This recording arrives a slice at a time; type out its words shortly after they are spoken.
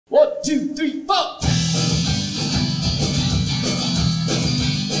1, 2, 3, 4.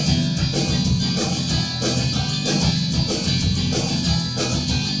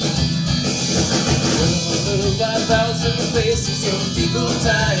 Over 5,000 faces, young people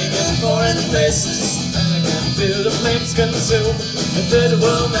dying in foreign places. And I can feel the flames consume a third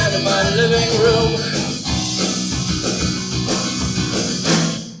world man in my living room.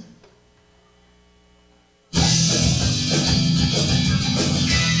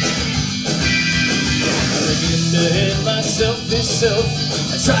 I begin to hate my selfish self.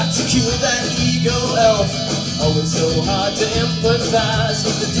 I try to cure that ego elf. Oh, it's so hard to empathize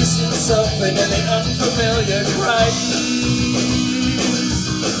with the distant suffering and the unfamiliar cries.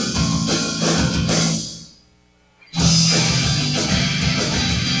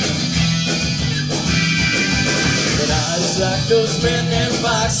 But eyes like those men in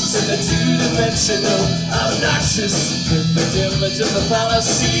boxes in the two-dimensional, obnoxious, perfect image of the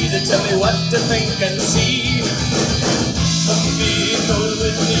fallacy to tell me what to think and see. Come be cold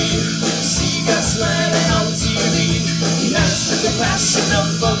with me. See God smiling on TV. He has the compassion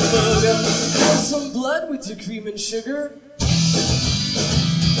of a burger. Want some blood with your cream and sugar?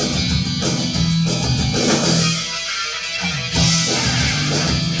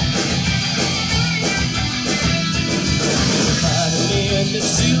 Pardon me and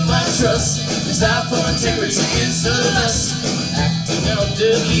deceive my trust. Desire for integrity is a lust. Acting out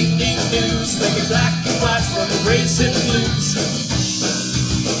the evening news, making black and white from grays and blues.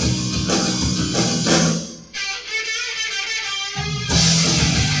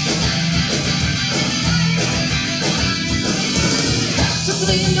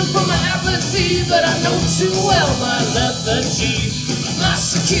 From my apathy, but I know too well my lethargy, my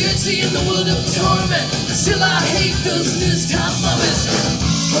security in the world of torment. Still I hate those news-time moments.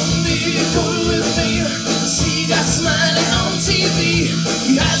 Come be cool with me. See God smiling on TV.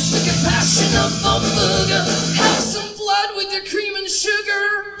 He has